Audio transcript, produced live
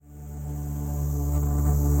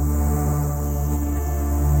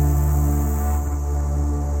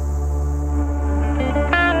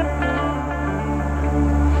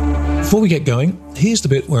Before we get going, here's the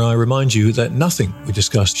bit where I remind you that nothing we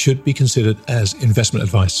discussed should be considered as investment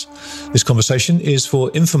advice. This conversation is for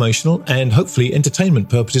informational and hopefully entertainment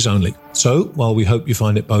purposes only. So, while we hope you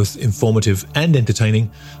find it both informative and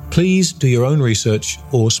entertaining, please do your own research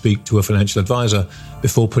or speak to a financial advisor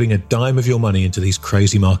before putting a dime of your money into these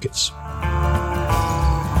crazy markets.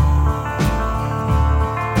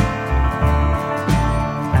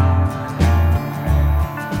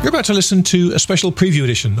 You're about to listen to a special preview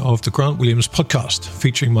edition of the Grant Williams podcast,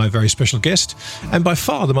 featuring my very special guest, and by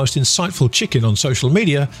far the most insightful chicken on social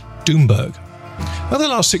media, Doomberg. Over the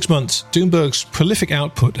last 6 months, Doomberg's prolific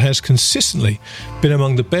output has consistently been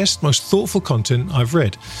among the best, most thoughtful content I've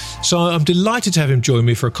read. So I'm delighted to have him join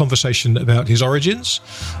me for a conversation about his origins,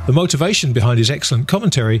 the motivation behind his excellent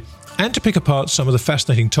commentary, and to pick apart some of the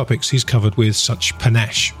fascinating topics he's covered with such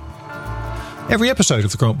panache. Every episode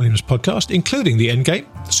of the Grant Williams podcast, including the Endgame,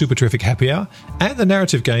 the Super Terrific Happy Hour, and the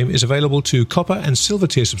Narrative Game, is available to Copper and Silver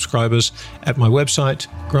tier subscribers at my website,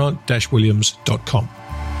 grant-williams.com.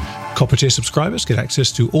 Copper tier subscribers get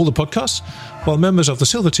access to all the podcasts, while members of the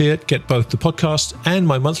Silver tier get both the podcast and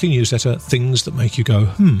my monthly newsletter, Things That Make You Go,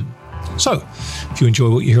 So, if you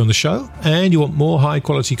enjoy what you hear on the show and you want more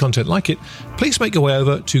high-quality content like it, please make your way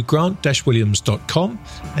over to grant-williams.com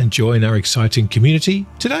and join our exciting community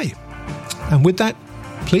today. And with that,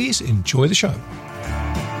 please enjoy the show.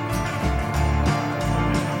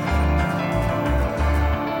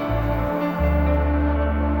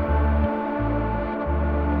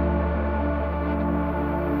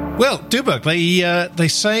 Well, Doomberg, they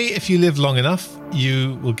say if you live long enough,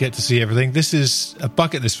 you will get to see everything. This is a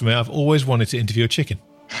bucket list for me. I've always wanted to interview a chicken.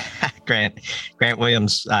 Grant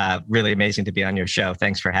Williams, really amazing to be on your show.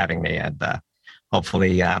 Thanks for having me. And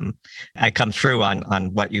hopefully I come through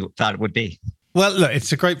on what you thought it would be. Well, look,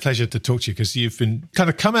 it's a great pleasure to talk to you because you've been kind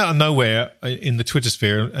of come out of nowhere in the Twitter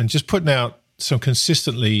sphere and just putting out some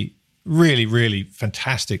consistently really, really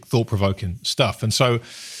fantastic, thought-provoking stuff. And so,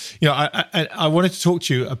 I wanted to talk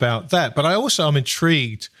to you about that. But I also am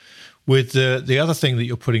intrigued with the other thing that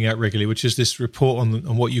you're putting out regularly, which is this report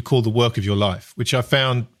on what you call the work of your life, which I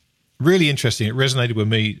found really interesting. It resonated with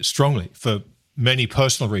me strongly for many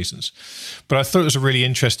personal reasons. But I thought it was a really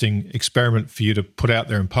interesting experiment for you to put out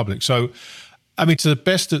there in public. So, I mean, to the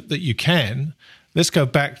best that you can, let's go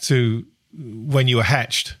back to when you were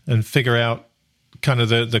hatched and figure out kind of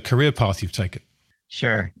the career path you've taken.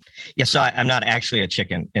 Sure. Yeah, so I'm not actually a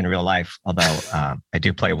chicken in real life, although I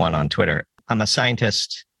do play one on Twitter. I'm a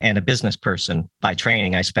scientist and a business person by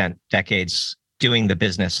training. I spent decades doing the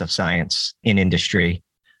business of science in industry,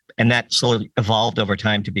 and that slowly evolved over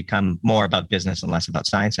time to become more about business and less about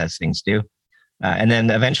science, as things do. And then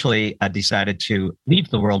eventually I decided to leave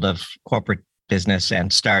the world of corporate business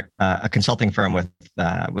and start a consulting firm with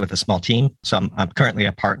a small team. So I'm currently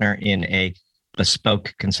a partner in a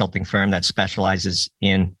bespoke consulting firm that specializes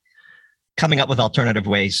in coming up with alternative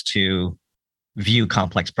ways to view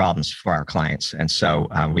complex problems for our clients. And so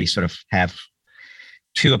we sort of have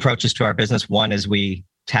two approaches to our business. One is we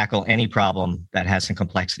tackle any problem that has some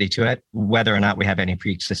complexity to it, whether or not we have any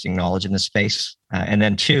pre-existing knowledge in the space. And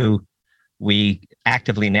then two, we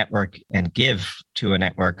actively network and give to a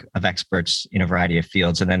network of experts in a variety of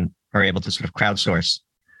fields, and then are able to sort of crowdsource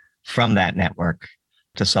from that network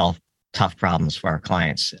to solve tough problems for our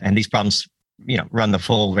clients. And these problems, run the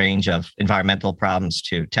full range of environmental problems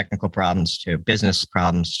to technical problems to business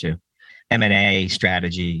problems to M&A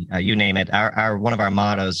strategy, you name it. Our one of our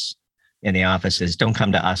mottos in the office is don't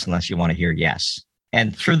come to us unless you want to hear yes.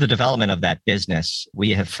 And through the development of that business,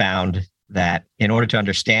 we have found that in order to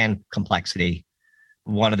understand complexity,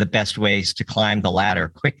 one of the best ways to climb the ladder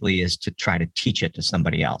quickly is to try to teach it to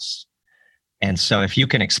somebody else. And so if you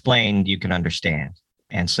can explain, you can understand.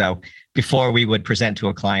 And so before we would present to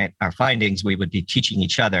a client our findings, we would be teaching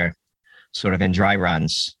each other sort of in dry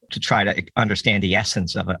runs to try to understand the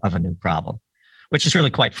essence of a new problem, which is really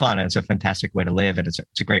quite fun. And it's a fantastic way to live. And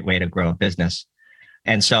it's a great way to grow a business.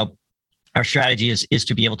 And so our strategy is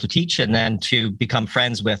to be able to teach and then to become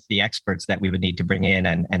friends with the experts that we would need to bring in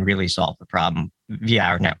and really solve the problem via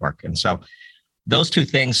our network. And so those two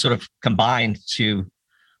things sort of combined to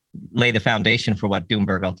lay the foundation for what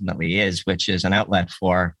Doomberg ultimately is, which is an outlet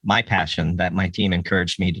for my passion that my team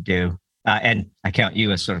encouraged me to do. And I count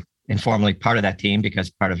you as sort of informally part of that team because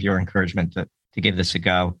part of your encouragement to give this a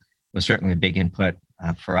go was certainly a big input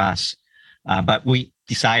for us. But we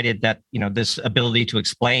decided that, this ability to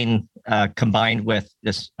explain combined with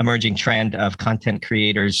this emerging trend of content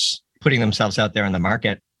creators putting themselves out there in the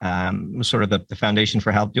market was sort of the foundation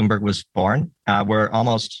for how Doomberg was born. We're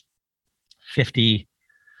almost 50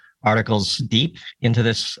 articles deep into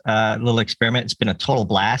this little experiment. It's been a total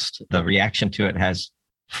blast. The reaction to it has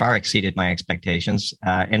far exceeded my expectations.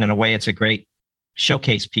 And in a way, it's a great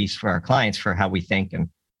showcase piece for our clients for how we think and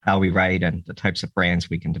how we write and the types of brands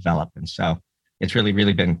we can develop. And so it's really,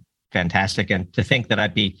 really been fantastic. And to think that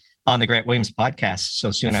I'd be on the Grant Williams podcast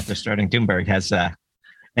so soon after starting Doomberg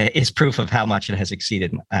is proof of how much it has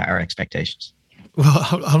exceeded our expectations.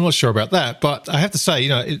 Well, I'm not sure about that, but I have to say,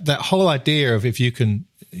 that whole idea of if you can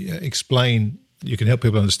explain, you can help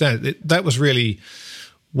people understand it, that was really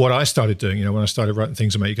what I started doing, when I started writing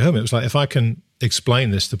things on Make You Go Home. It was like, if I can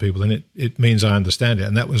explain this to people, then it means I understand it.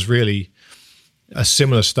 And that was really a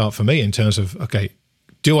similar start for me in terms of, okay,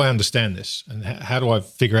 do I understand this? And how do I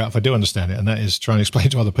figure out if I do understand it? And that is trying to explain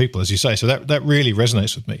to other people, as you say. So that really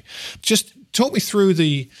resonates with me. Just talk me through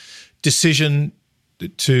the decision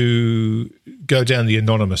to go down the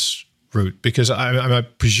anonymous route, because I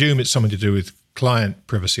presume it's something to do with client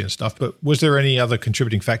privacy and stuff, but was there any other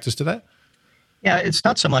contributing factors to that? Yeah, it's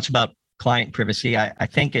not so much about client privacy. I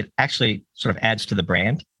think it actually sort of adds to the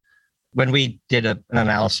brand. When we did an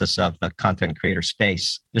analysis of the content creator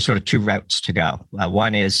space, there's sort of two routes to go.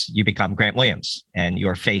 One is you become Grant Williams and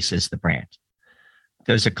your face is the brand.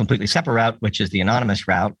 There's a completely separate route, which is the anonymous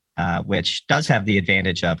route, which does have the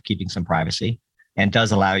advantage of keeping some privacy and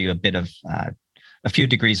does allow you a bit of a few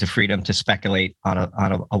degrees of freedom to speculate on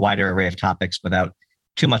a wider array of topics without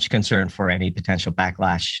too much concern for any potential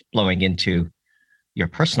backlash blowing into your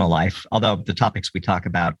personal life. Although the topics we talk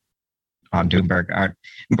about on Doomberg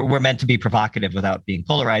we're meant to be provocative without being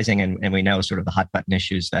polarizing. And we know sort of the hot button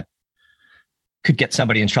issues that could get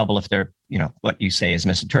somebody in trouble if they're, what you say is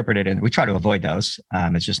misinterpreted. And we try to avoid those.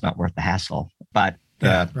 It's just not worth the hassle. But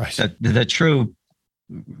the true,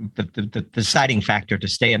 the deciding factor to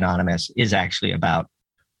stay anonymous is actually about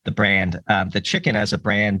the brand. The chicken as a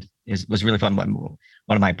brand was really fun. One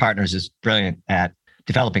of my partners is brilliant at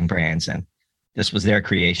developing brands, and this was their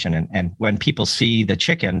creation. And when people see the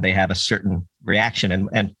chicken, they have a certain reaction.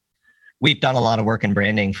 And we've done a lot of work in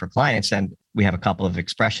branding for clients, and we have a couple of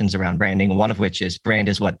expressions around branding, one of which is brand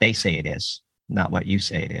is what they say it is, not what you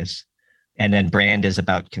say it is. And then brand is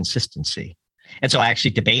about consistency. And so I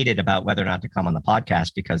actually debated about whether or not to come on the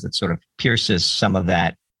podcast because it sort of pierces some of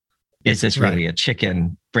that. Is this really a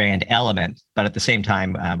chicken brand element? But at the same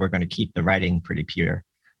time, we're going to keep the writing pretty pure.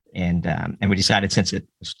 And we decided, since it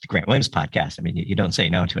was the Grant Williams podcast, I mean, you don't say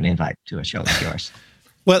no to an invite to a show like yours.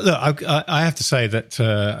 Well, look, I have to say that,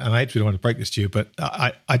 and I hate to be the one to break this to you, but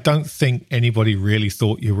I don't think anybody really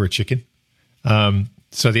thought you were a chicken.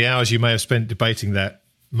 So the hours you may have spent debating that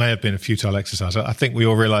may have been a futile exercise. I think we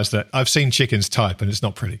all realize that I've seen chickens type, and it's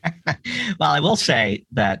not pretty. Well, I will say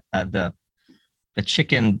that the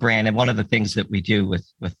chicken brand, and one of the things that we do with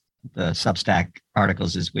the Substack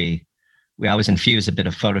articles is we always infuse a bit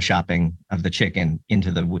of photoshopping of the chicken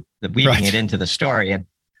into the weaving it into the story.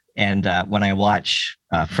 And when I watch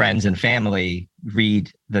friends and family read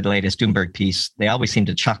the latest Doomberg piece, they always seem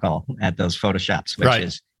to chuckle at those photoshops,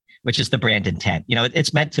 which is the brand intent.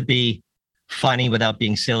 It's meant to be funny without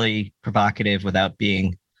being silly, provocative without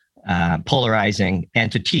being polarizing,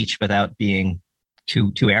 and to teach without being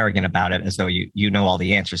too arrogant about it, as though you know all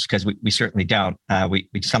the answers, because we certainly don't. We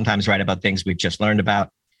sometimes write about things we've just learned about.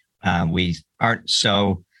 We aren't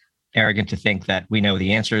so arrogant to think that we know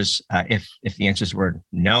the answers. If the answers were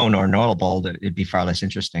known or knowable, it'd be far less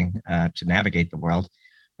interesting to navigate the world.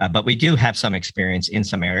 But we do have some experience in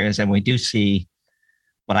some areas, and we do see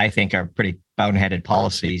what I think are pretty boneheaded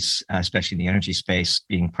policies, especially in the energy space,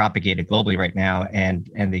 being propagated globally right now, and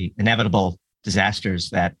the inevitable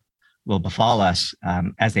disasters that will befall us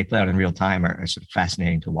as they play out in real time are sort of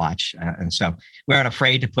fascinating to watch. And so we aren't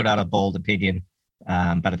afraid to put out a bold opinion.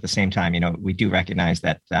 But at the same time, we do recognize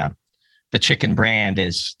that the chicken brand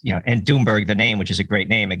is, and Doomberg, the name, which is a great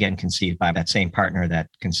name, again, conceived by that same partner that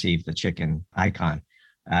conceived the chicken icon.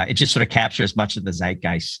 It just sort of captures much of the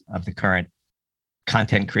zeitgeist of the current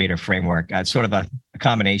content creator framework. It's sort of a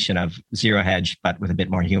combination of zero hedge, but with a bit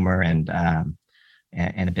more humor and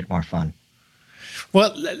a bit more fun.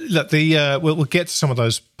 Well, look, we'll get to some of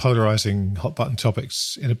those polarizing hot button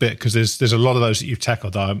topics in a bit, because there's a lot of those that you've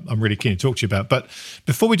tackled that I'm really keen to talk to you about. But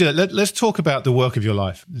before we do that, let's talk about the work of your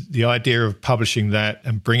life, the idea of publishing that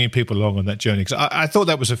and bringing people along on that journey. Because I thought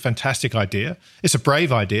that was a fantastic idea. It's a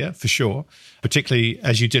brave idea for sure, particularly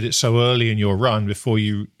as you did it so early in your run before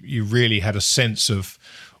you really had a sense of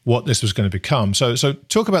what this was going to become. So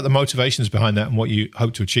talk about the motivations behind that and what you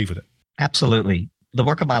hope to achieve with it. Absolutely. The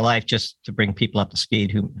work of my life, just to bring people up to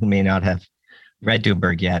speed who may not have read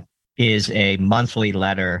Doomberg yet, is a monthly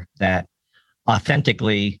letter that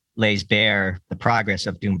authentically lays bare the progress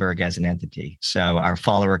of Doomberg as an entity. So our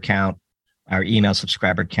follower count, our email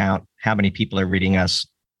subscriber count, how many people are reading us,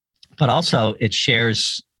 but also it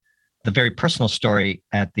shares the very personal story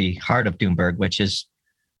at the heart of Doomberg, which is,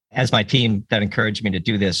 as my team that encouraged me to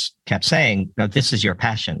do this kept saying, no, this is your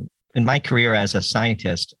passion. In my career as a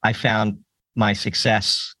scientist, I found my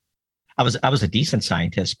success. I was a decent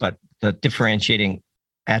scientist, but the differentiating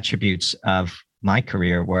attributes of my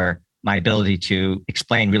career were my ability to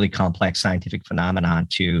explain really complex scientific phenomenon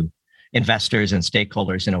to investors and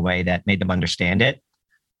stakeholders in a way that made them understand it.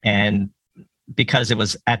 And because it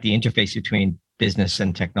was at the interface between business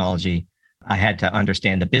and technology, I had to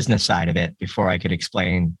understand the business side of it before I could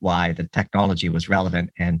explain why the technology was relevant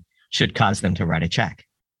and should cause them to write a check.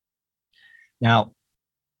 Now,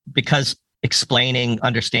 because explaining,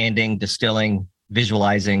 understanding, distilling,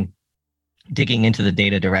 visualizing, digging into the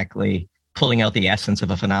data directly, pulling out the essence of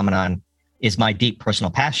a phenomenon is my deep personal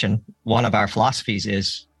passion, one of our philosophies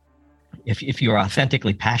is if you're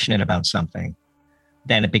authentically passionate about something,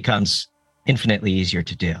 then it becomes infinitely easier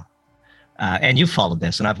to do. And you've followed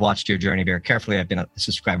this, and I've watched your journey very carefully. I've been a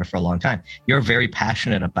subscriber for a long time. You're very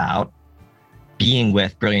passionate about being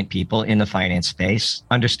with brilliant people in the finance space,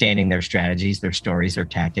 understanding their strategies, their stories, their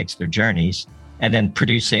tactics, their journeys, and then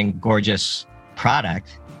producing gorgeous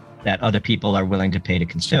product that other people are willing to pay to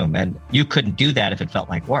consume. And you couldn't do that if it felt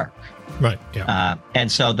like work. Right. Yeah.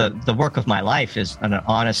 And so the work of my life is an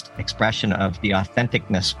honest expression of the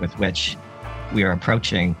authenticness with which we are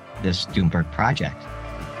approaching this Doomberg project.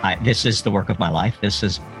 This is the work of my life. This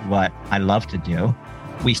is what I love to do.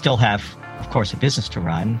 We still have, of course, a business to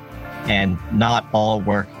run, and not all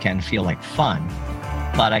work can feel like fun,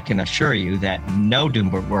 but I can assure you that no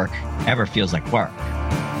Doomberg work ever feels like work.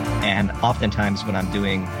 And oftentimes when I'm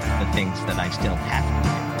doing the things that I still have to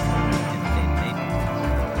do in the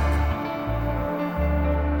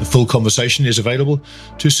day-to-day. The full conversation is available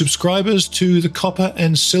to subscribers to the copper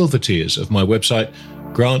and silver tiers of my website,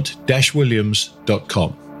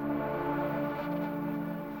 grant-williams.com.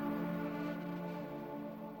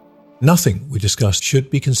 Nothing we discussed should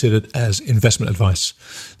be considered as investment advice.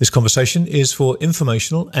 This conversation is for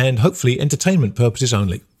informational and hopefully entertainment purposes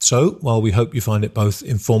only. So, while we hope you find it both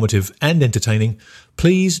informative and entertaining,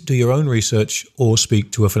 please do your own research or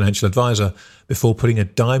speak to a financial advisor before putting a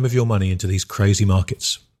dime of your money into these crazy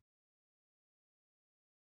markets.